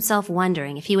found himself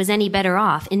wondering if he was any better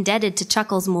off indebted to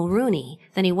Chuckles Mulrooney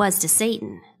than he was to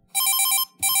Satan.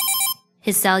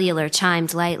 His cellular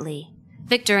chimed lightly.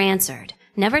 Victor answered,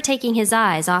 never taking his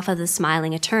eyes off of the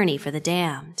smiling attorney for the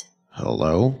damned.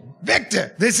 Hello?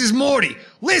 Victor, this is Morty.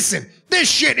 Listen, this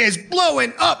shit is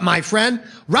blowing up, my friend.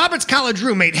 Robert's college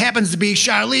roommate happens to be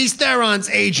Charlize Theron's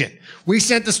agent. We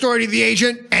sent the story to the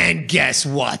agent, and guess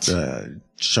what?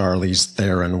 Charlize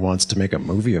Theron wants to make a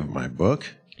movie of my book?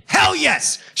 Hell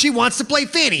yes! She wants to play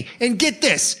Fanny, and get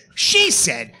this. She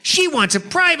said she wants a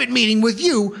private meeting with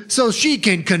you so she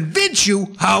can convince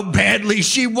you how badly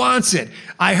she wants it.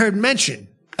 I heard mention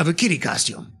of a kitty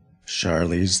costume.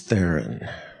 Charlize Theron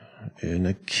in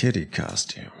a kitty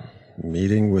costume.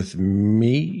 Meeting with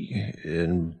me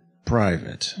in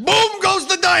private. Boom goes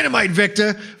the dynamite,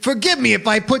 Victor. Forgive me if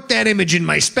I put that image in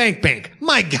my spank bank.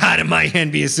 My God, am I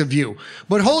envious of you.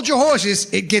 But hold your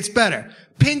horses, it gets better.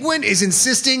 Penguin is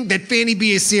insisting that Fanny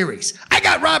be a series. I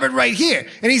got Robert right here,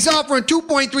 and he's offering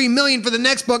 $2.3 million for the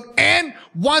next book and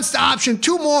wants to option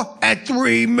 2 more at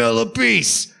 $3 million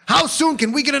apiece. How soon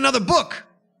can we get another book?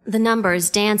 The numbers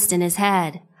danced in his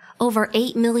head. Over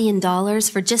 $8 million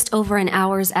for just over an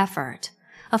hour's effort.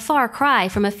 A far cry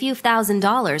from a few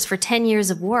 $1,000s for 10 years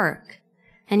of work.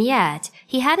 And yet,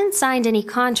 he hadn't signed any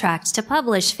contract to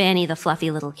publish Fanny the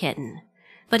Fluffy Little Kitten.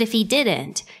 But if he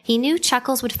didn't, he knew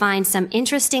Chuckles would find some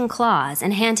interesting clause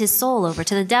and hand his soul over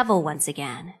to the devil once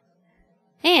again.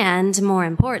 And, more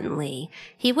importantly,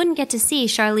 he wouldn't get to see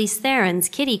Charlize Theron's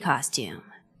kitty costume.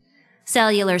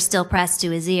 Cellular still pressed to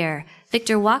his ear,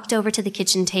 Victor walked over to the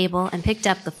kitchen table and picked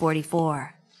up the .44.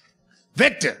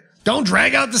 Victor, don't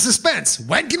drag out the suspense.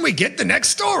 When can we get the next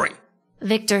story?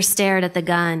 Victor stared at the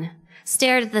gun,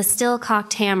 stared at the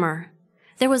still-cocked hammer.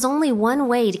 There was only one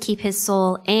way to keep his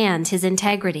soul and his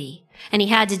integrity, and he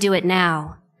had to do it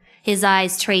now. His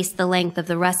eyes traced the length of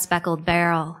the rust-speckled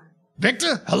barrel.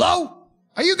 Victor, hello?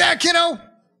 Are you there, kiddo?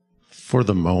 For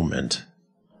the moment.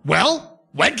 Well,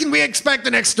 when can we expect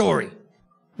the next story?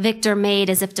 Victor made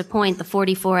as if to point the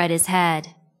 .44 at his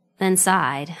head, then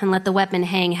sighed and let the weapon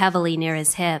hang heavily near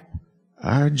his hip.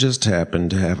 I just happen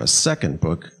to have a second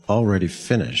book already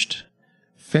finished.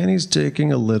 Fanny's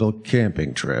taking a little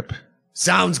camping trip.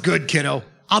 Sounds good, kiddo.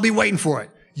 I'll be waiting for it.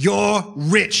 You're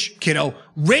rich, kiddo.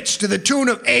 Rich to the tune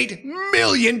of $8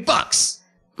 million.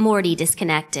 Morty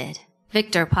disconnected.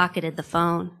 Victor pocketed the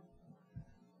phone.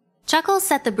 Chuckles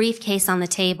set the briefcase on the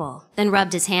table, then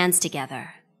rubbed his hands together.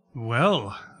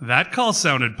 Well, that call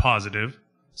sounded positive.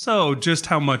 So, just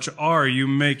how much are you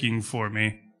making for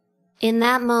me? In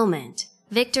that moment,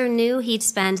 Victor knew he'd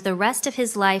spend the rest of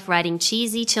his life writing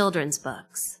cheesy children's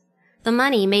books. The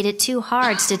money made it too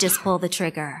hard to just pull the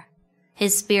trigger.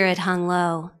 His spirit hung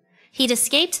low. He'd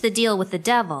escaped the deal with the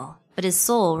devil, but his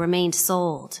soul remained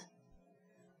sold.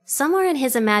 Somewhere in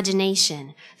his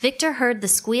imagination, Victor heard the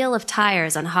squeal of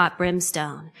tires on hot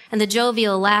brimstone and the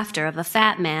jovial laughter of a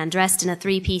fat man dressed in a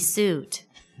 3-piece suit.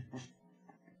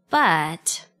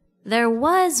 But there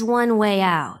was one way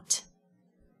out.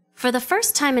 For the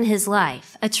first time in his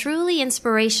life, a truly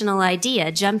inspirational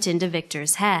idea jumped into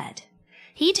Victor's head.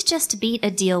 He'd just beat a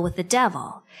deal with the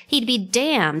devil. He'd be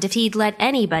damned if he'd let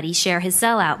anybody share his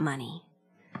sellout money.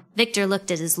 Victor looked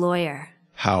at his lawyer.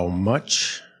 How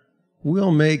much?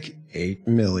 We'll make $8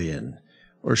 million.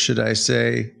 Or should I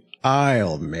say,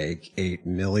 I'll make $8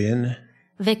 million.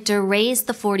 Victor raised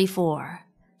the 44.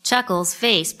 Chuckles'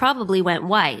 face probably went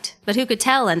white, but who could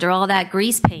tell under all that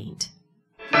grease paint?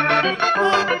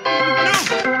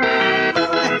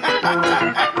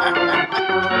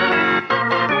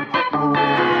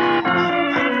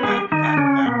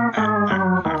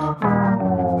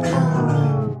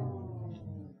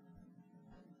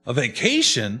 A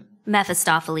vacation?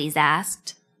 Mephistopheles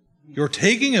asked. You're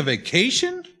taking a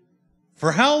vacation?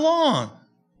 For how long?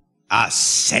 A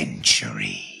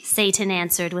century. Satan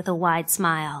answered with a wide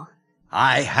smile.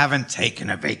 I haven't taken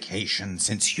a vacation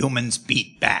since humans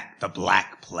beat back the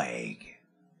Black Plague.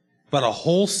 But a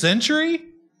whole century?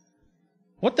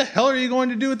 What the hell are you going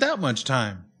to do with that much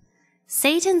time?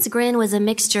 Satan's grin was a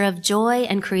mixture of joy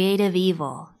and creative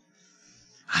evil.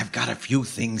 I've got a few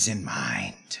things in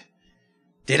mind.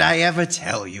 Did I ever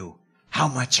tell you how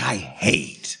much I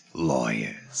hate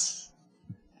lawyers?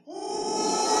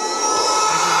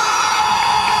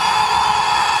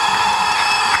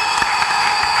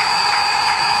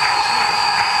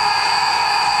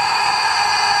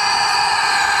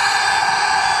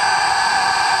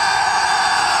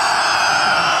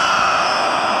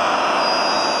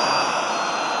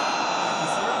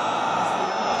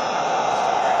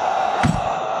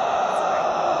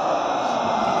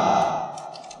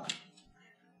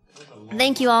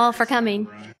 Thank you all for coming.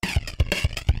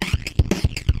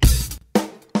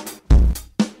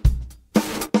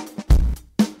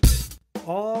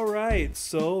 All right,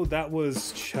 so that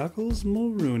was Chuckles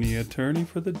Mulrooney, attorney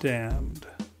for the damned.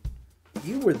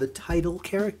 You were the title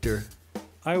character.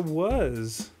 I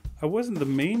was. I wasn't the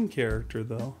main character,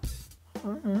 though.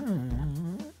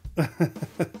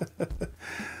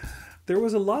 There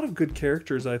was a lot of good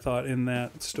characters, I thought, in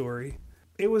that story.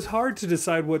 It was hard to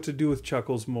decide what to do with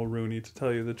Chuckles Mulrooney, to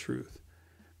tell you the truth.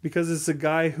 Because it's a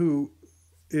guy who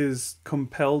is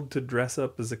compelled to dress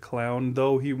up as a clown,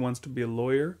 though he wants to be a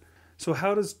lawyer. So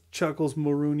how does Chuckles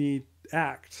Mulrooney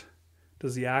act?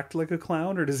 Does he act like a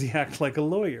clown or does he act like a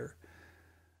lawyer?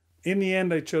 In the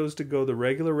end, I chose to go the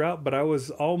regular route, but I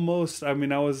was almost,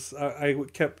 I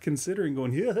kept considering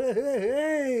going,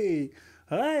 hey,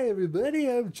 hi everybody,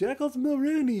 I'm Chuckles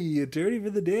Mulrooney, attorney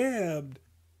for the damned.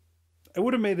 I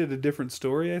would have made it a different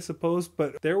story, I suppose,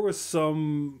 but there was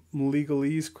some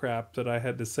legalese crap that I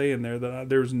had to say in there that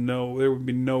there would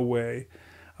be no way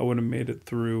I would have made it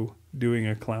through doing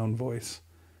a clown voice.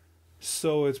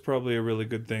 So it's probably a really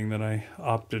good thing that I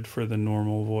opted for the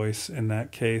normal voice in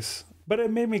that case. But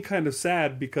it made me kind of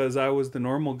sad because I was the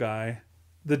normal guy.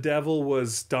 The devil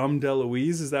was Dom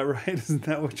DeLuise, is that right? Isn't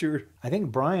that what you were... I think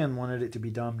Bryan wanted it to be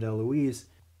Dom DeLuise.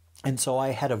 And so I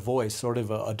had a voice, sort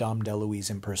of a Dom DeLuise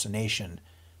impersonation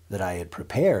that I had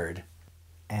prepared.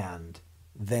 And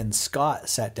then Scott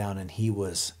sat down and he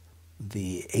was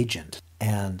the agent.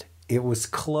 And it was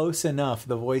close enough,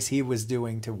 the voice he was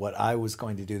doing to what I was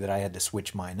going to do, that I had to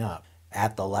switch mine up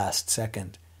at the last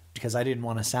second. Because I didn't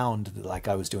want to sound like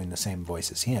I was doing the same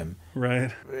voice as him.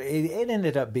 Right. It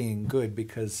ended up being good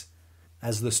because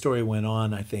as the story went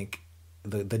on, I think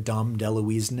the Dom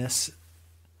DeLuise-ness,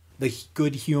 the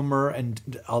good humor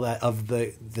and all that of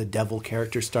the devil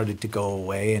character started to go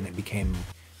away, and it became...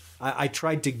 I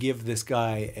tried to give this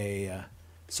guy a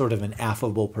sort of an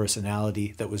affable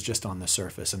personality that was just on the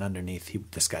surface, and underneath,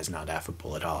 this guy's not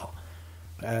affable at all.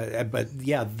 But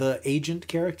yeah, the agent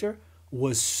character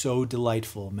was so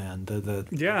delightful, man.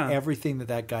 Everything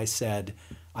that guy said,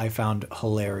 I found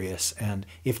hilarious. And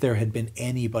if there had been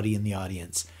anybody in the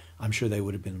audience, I'm sure they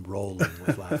would have been rolling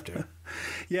with laughter.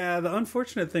 Yeah, the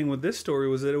unfortunate thing with this story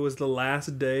was that it was the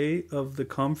last day of the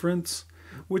conference,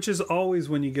 which is always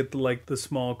when you get the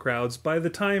small crowds. By the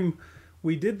time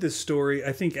we did this story,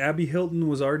 I think Abby Hilton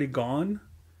was already gone.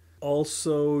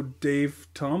 Also, Dave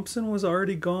Thompson was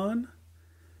already gone.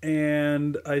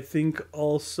 And I think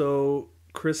also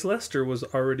Chris Lester was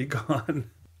already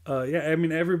gone.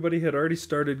 Everybody had already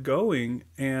started going,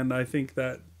 and I think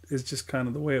that is just kind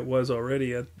of the way it was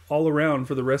already all around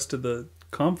for the rest of the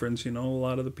conference. A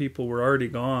lot of the people were already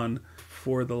gone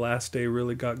before the last day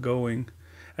really got going.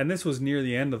 And this was near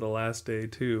the end of the last day,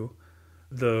 too.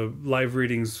 The live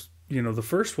readings, the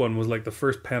first one was like the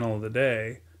first panel of the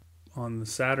day on the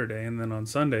Saturday, and then on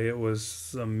Sunday it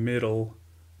was a middle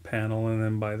panel, and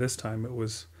then by this time it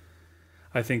was,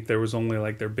 I think there was only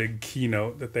like their big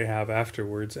keynote that they have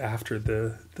afterwards after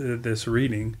this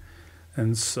reading.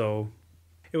 And so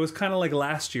it was kind of like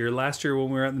last year when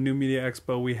we were at the New Media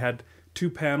Expo, we had 2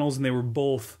 panels, and they were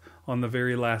both on the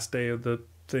very last day of the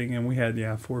thing, and we had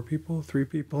 3 people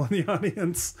in the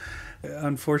audience.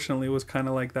 Unfortunately, it was kind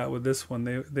of like that with this one.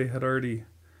 They had already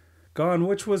gone,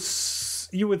 which was,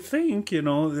 you would think,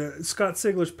 Scott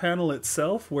Sigler's panel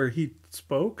itself, where he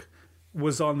spoke,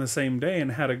 was on the same day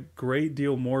and had a great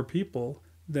deal more people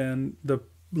than the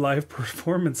live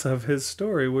performance of his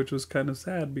story, which was kind of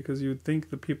sad, because you'd think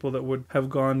the people that would have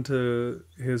gone to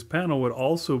his panel would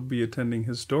also be attending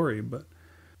his story. But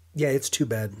yeah, it's too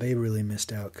bad they really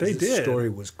missed out, they because the did. story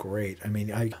was great. I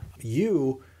mean,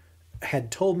 you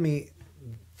had told me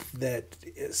that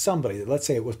somebody, let's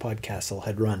say it was Podcastle,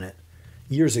 had run it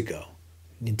years ago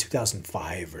in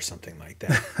 2005 or something like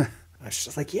that. I was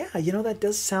just like, yeah, that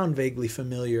does sound vaguely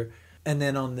familiar. And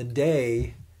then on the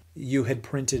day, you had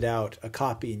printed out a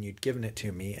copy and you'd given it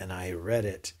to me, and I read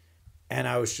it. And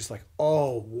I was just like,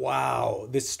 oh, wow,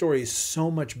 this story is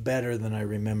so much better than I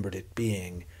remembered it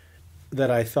being, that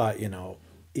I thought,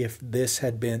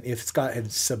 if Scott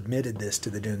had submitted this to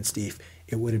the Dunesteef,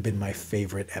 it would have been my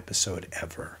favorite episode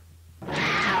ever.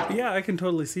 Yeah, I can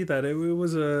totally see that. It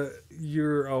was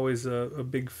you're always a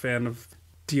big fan of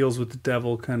deals with the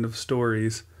devil kind of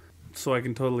stories, so I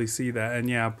can totally see that. And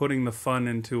yeah, putting the fun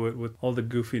into it with all the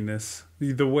goofiness,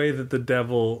 the way that the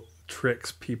devil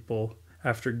tricks people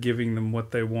after giving them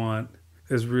what they want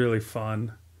is really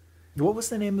fun. What was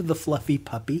the name of the fluffy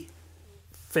puppy?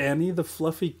 Fanny, the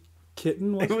fluffy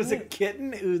kitten, wasn't it? It was a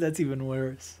kitten? Ooh, that's even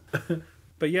worse.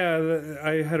 But yeah,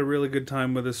 I had a really good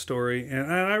time with this story.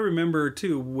 And I remember,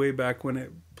 too, way back when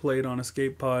it played on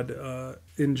Escape Pod,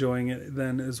 enjoying it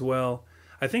then as well.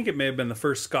 I think it may have been the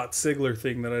first Scott Sigler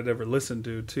thing that I'd ever listened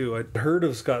to, too. I'd heard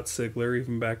of Scott Sigler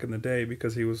even back in the day,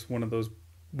 because he was one of those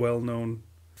well-known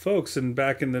folks. And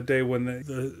back in the day when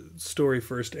the story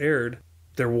first aired,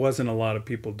 there wasn't a lot of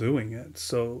people doing it.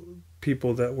 So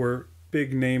people that were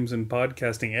big names in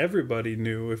podcasting, everybody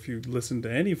knew. If you listened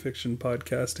to any fiction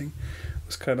podcasting, it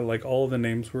was kind of like all the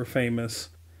names were famous.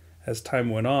 As time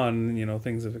went on,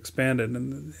 things have expanded,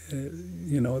 and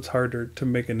it's harder to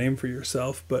make a name for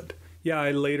yourself. But yeah,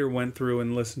 I later went through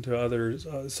and listened to others,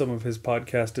 some of his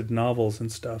podcasted novels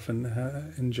and stuff, and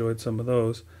enjoyed some of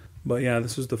those. But yeah,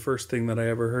 this was the first thing that I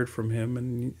ever heard from him.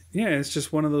 And yeah, it's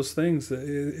just one of those things that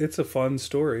it's a fun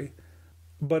story.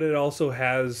 But it also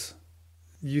has,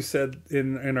 you said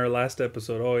in our last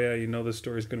episode, oh yeah, this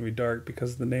story's going to be dark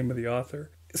because of the name of the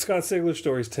author. Scott Sigler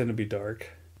stories tend to be dark.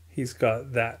 He's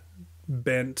got that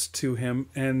bent to him.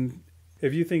 And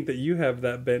if you think that you have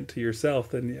that bent to yourself,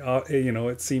 then,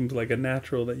 it seems like a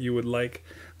natural that you would like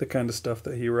the kind of stuff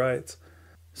that he writes.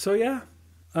 So yeah,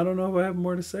 I don't know if I have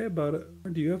more to say about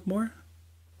it. Do you have more?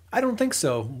 I don't think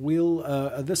so.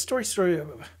 The story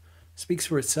speaks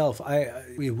for itself.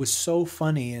 It was so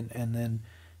funny, and then,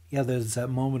 yeah, there's that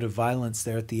moment of violence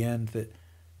there at the end that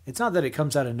it's not that it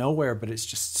comes out of nowhere, but it's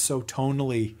just so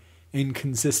tonally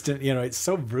inconsistent. It's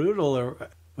so brutal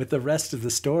with the rest of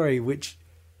the story, which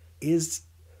is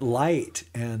light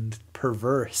and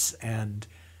perverse and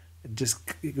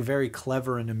just very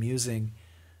clever and amusing.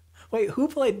 Wait, who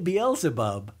played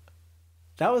Beelzebub?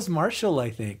 That was Marshall, I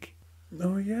think.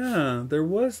 Oh yeah, there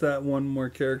was that one more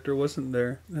character, wasn't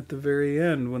there? At the very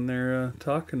end when they're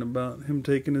talking about him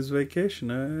taking his vacation.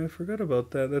 I forgot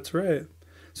about that. That's right.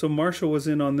 So Marshall was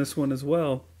in on this one as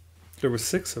well. There were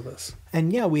 6 of us.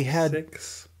 And yeah, we had...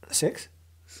 6. 6?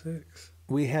 6.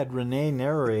 We had Renee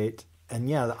narrate, and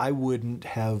yeah, I wouldn't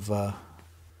have... I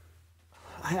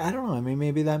don't know, I mean,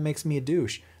 maybe that makes me a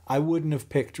douche. I wouldn't have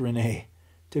picked Renee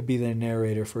to be the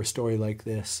narrator for a story like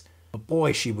this. But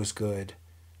boy, she was good.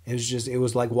 It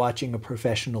was like watching a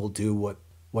professional do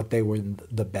what they were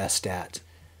the best at.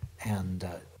 And,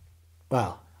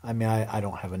 well, I mean, I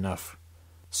don't have enough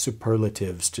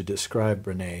superlatives to describe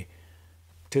Renee.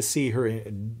 To see her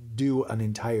do an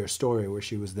entire story where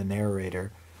she was the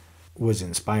narrator was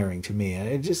inspiring to me.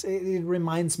 And it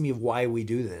reminds me of why we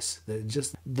do this.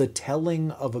 Just the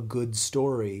telling of a good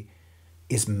story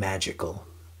is magical.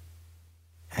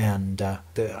 And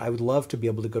I would love to be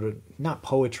able to go to, not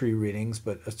poetry readings,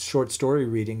 but short story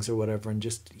readings or whatever, and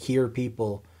just hear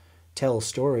people tell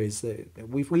stories.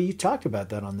 We talked about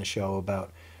that on the show,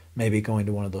 about maybe going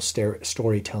to one of those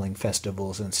storytelling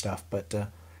festivals and stuff. But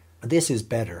this is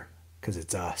better because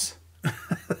it's us.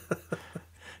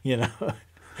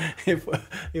 If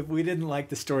we didn't like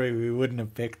the story, we wouldn't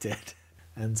have picked it.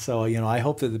 And so, I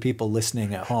hope that the people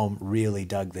listening at home really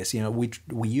dug this.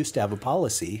 We used to have a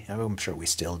policy, I'm sure we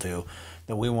still do,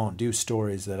 that we won't do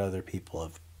stories that other people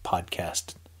have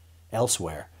podcast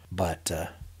elsewhere. But,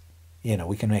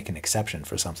 we can make an exception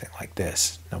for something like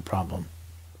this. No problem.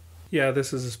 Yeah,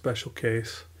 this is a special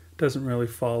case. doesn't really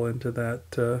fall into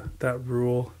that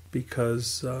rule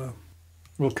because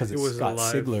because it's Scott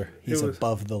Sigler. He's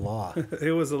above the law.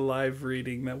 It was a live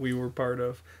reading that we were part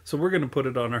of. So we're going to put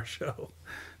it on our show.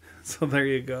 So there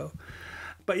you go.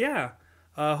 But yeah,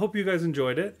 hope you guys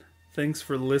enjoyed it. Thanks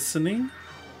for listening.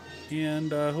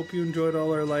 And hope you enjoyed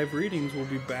all our live readings. We'll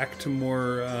be back to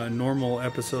more normal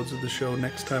episodes of the show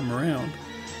next time around.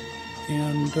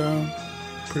 And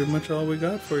pretty much all we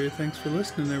got for you. Thanks for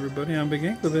listening, everybody. I'm Big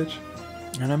Anklevich.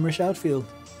 And I'm Rich Outfield.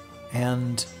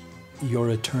 And your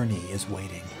attorney is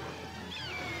waiting.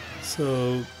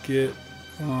 So get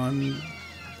on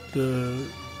the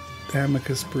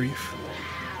amicus brief.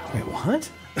 Wait, what?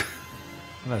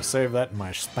 I'm going to save that in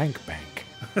my spank bank.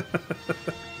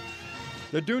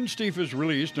 The Dunesteef is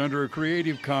released under a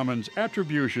Creative Commons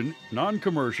Attribution,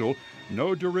 Non-Commercial,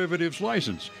 No Derivatives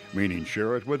license, meaning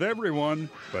share it with everyone,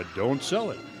 but don't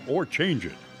sell it or change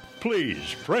it.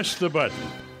 Please press the button.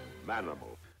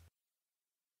 Manimal.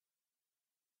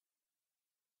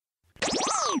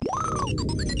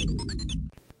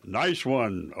 Nice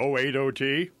one,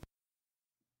 080T.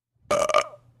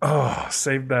 Oh,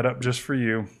 saved that up just for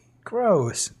you.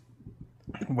 Gross.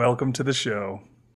 Welcome to the show.